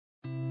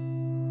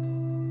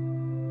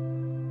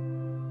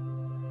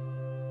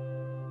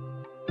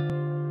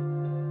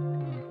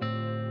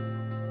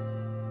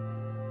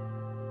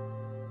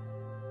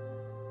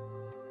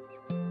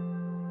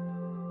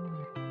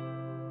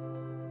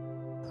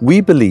We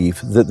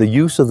believe that the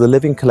use of the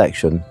living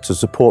collection to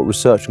support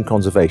research and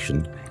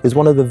conservation is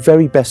one of the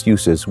very best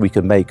uses we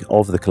can make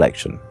of the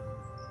collection.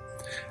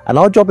 And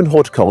our job in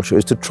horticulture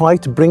is to try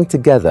to bring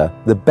together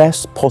the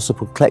best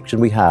possible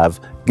collection we have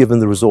given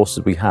the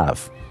resources we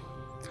have.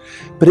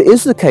 But it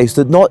is the case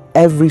that not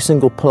every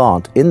single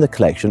plant in the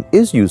collection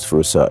is used for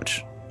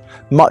research,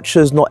 much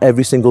as not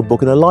every single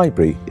book in a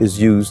library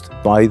is used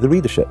by the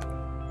readership.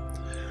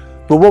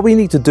 But what we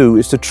need to do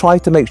is to try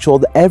to make sure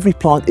that every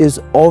plant is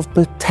of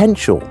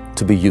potential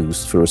to be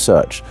used for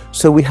research,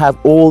 so we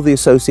have all the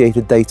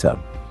associated data.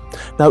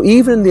 Now,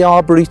 even in the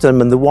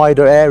arboretum and the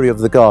wider area of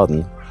the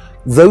garden,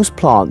 those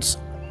plants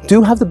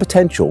do have the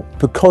potential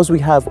because we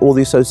have all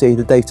the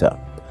associated data.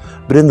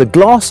 But in the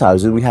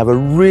glasshouses, we have a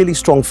really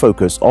strong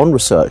focus on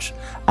research,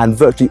 and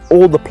virtually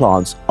all the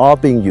plants are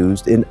being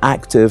used in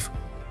active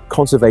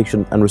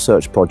conservation and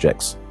research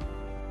projects.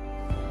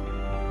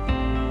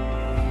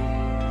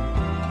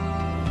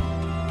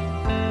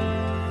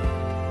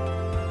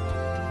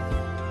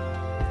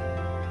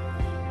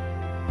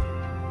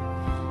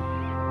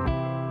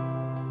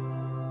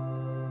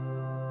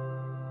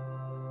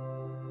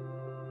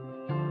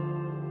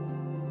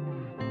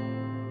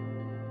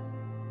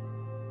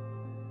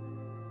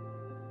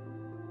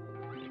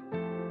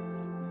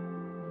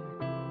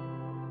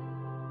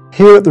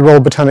 Here at the Royal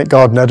Botanic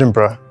Garden,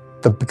 Edinburgh,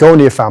 the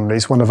begonia family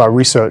is one of our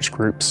research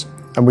groups,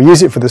 and we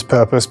use it for this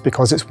purpose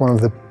because it's one of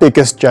the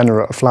biggest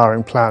genera of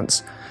flowering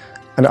plants,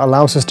 and it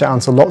allows us to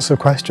answer lots of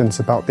questions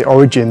about the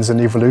origins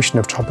and evolution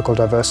of tropical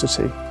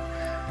diversity.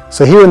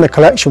 So here in the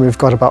collection we've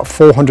got about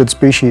 400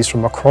 species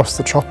from across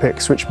the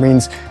tropics, which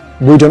means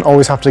we don't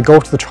always have to go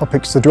to the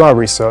tropics to do our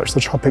research.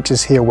 The tropics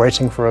is here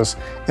waiting for us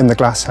in the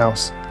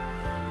glasshouse.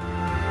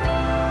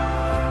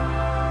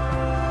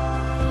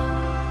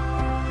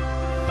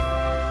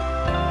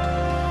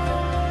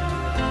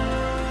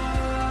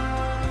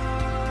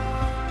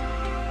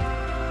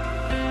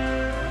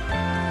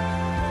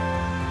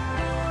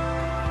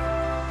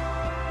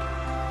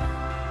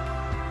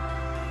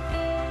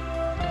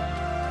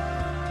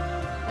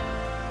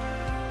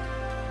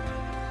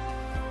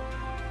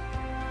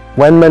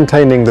 When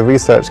maintaining the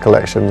research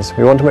collections,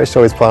 we want to make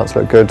sure these plants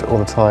look good all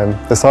the time.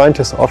 The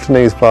scientists often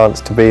need these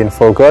plants to be in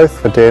full growth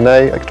for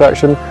DNA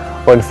extraction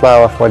or in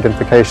flower for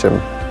identification.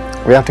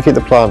 We have to keep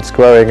the plants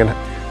growing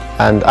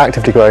and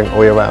actively growing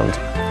all year round.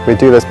 We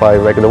do this by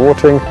regular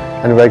watering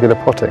and regular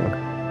potting.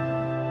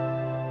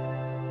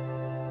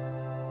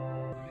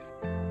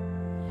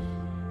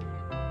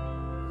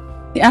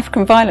 The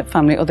African violet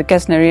family, or the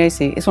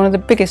Gesneriaceae, is one of the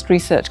biggest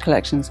research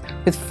collections,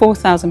 with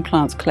 4,000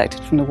 plants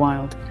collected from the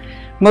wild,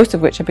 most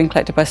of which have been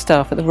collected by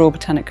staff at the Royal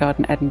Botanic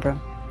Garden,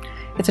 Edinburgh.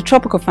 It's a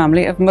tropical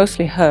family of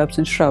mostly herbs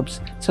and shrubs,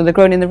 so they're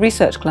grown in the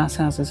research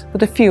glasshouses,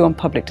 with a few on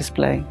public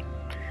display.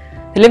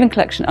 The living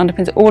collection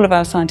underpins all of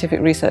our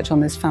scientific research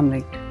on this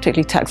family,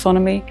 particularly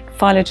taxonomy,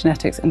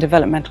 phylogenetics and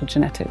developmental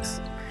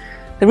genetics.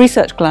 The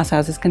research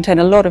glasshouses contain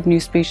a lot of new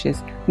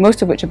species,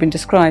 most of which have been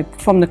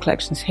described from the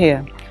collections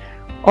here.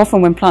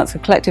 Often when plants are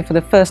collected for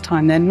the first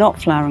time, they're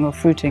not flowering or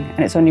fruiting, and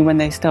it's only when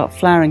they start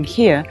flowering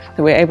here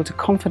that we're able to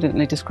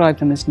confidently describe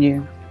them as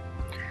new.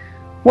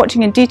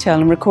 Watching in detail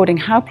and recording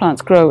how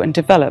plants grow and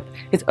develop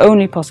is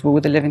only possible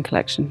with the living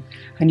collection,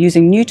 and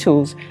using new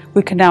tools,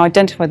 we can now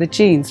identify the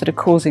genes that are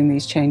causing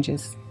these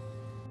changes.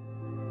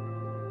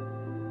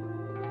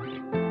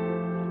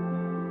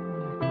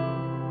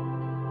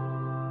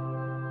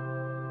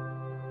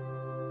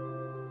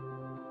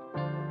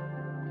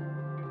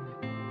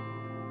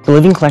 The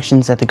living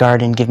collections at the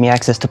garden give me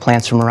access to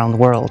plants from around the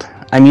world.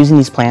 I'm using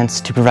these plants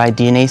to provide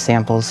DNA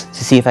samples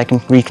to see if I can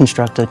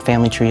reconstruct a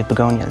family tree of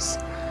begonias.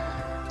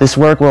 This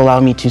work will allow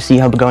me to see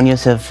how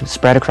begonias have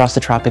spread across the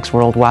tropics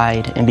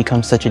worldwide and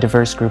become such a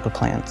diverse group of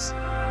plants.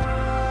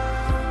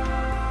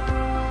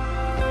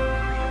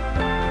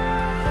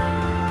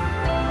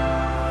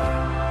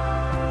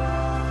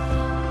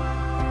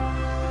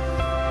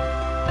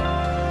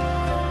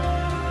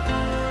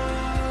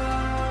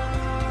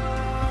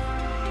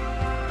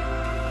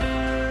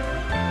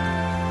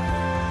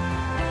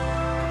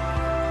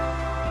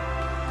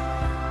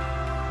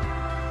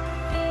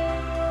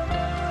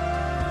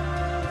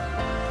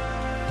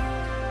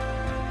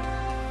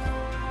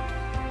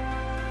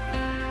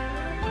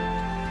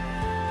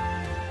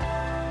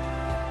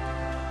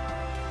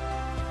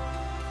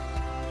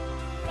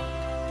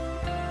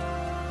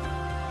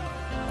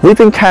 We've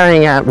been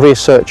carrying out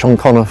research on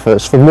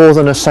conifers for more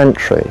than a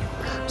century.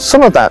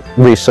 Some of that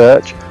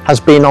research has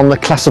been on the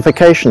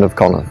classification of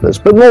conifers,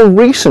 but more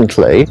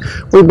recently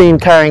we've been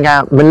carrying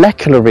out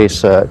molecular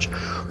research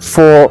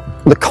for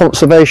the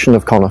conservation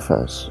of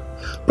conifers.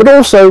 But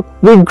also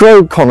we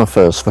grow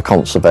conifers for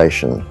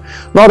conservation,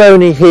 not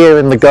only here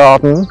in the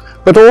garden,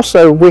 but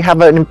also we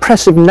have an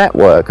impressive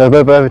network of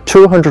over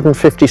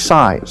 250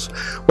 sites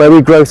where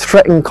we grow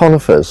threatened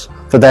conifers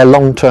for their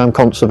long-term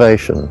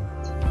conservation.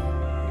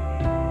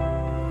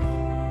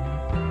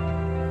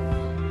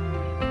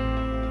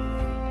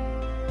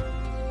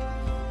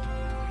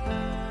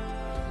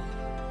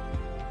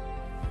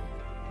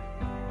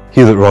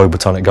 Here at Royal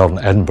Botanic Garden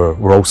Edinburgh,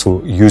 we're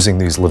also using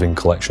these living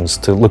collections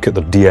to look at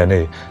their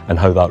DNA and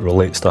how that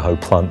relates to how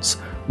plants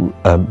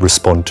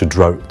respond to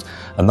drought.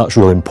 And that's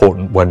really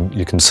important when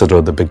you consider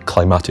the big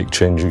climatic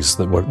changes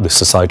that the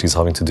society is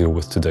having to deal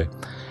with today.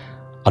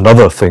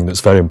 Another thing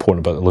that's very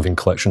important about the living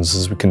collections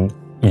is we can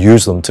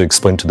use them to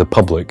explain to the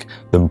public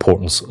the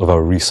importance of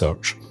our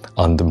research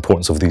and the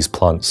importance of these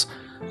plants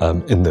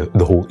in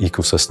the whole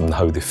ecosystem and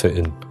how they fit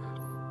in.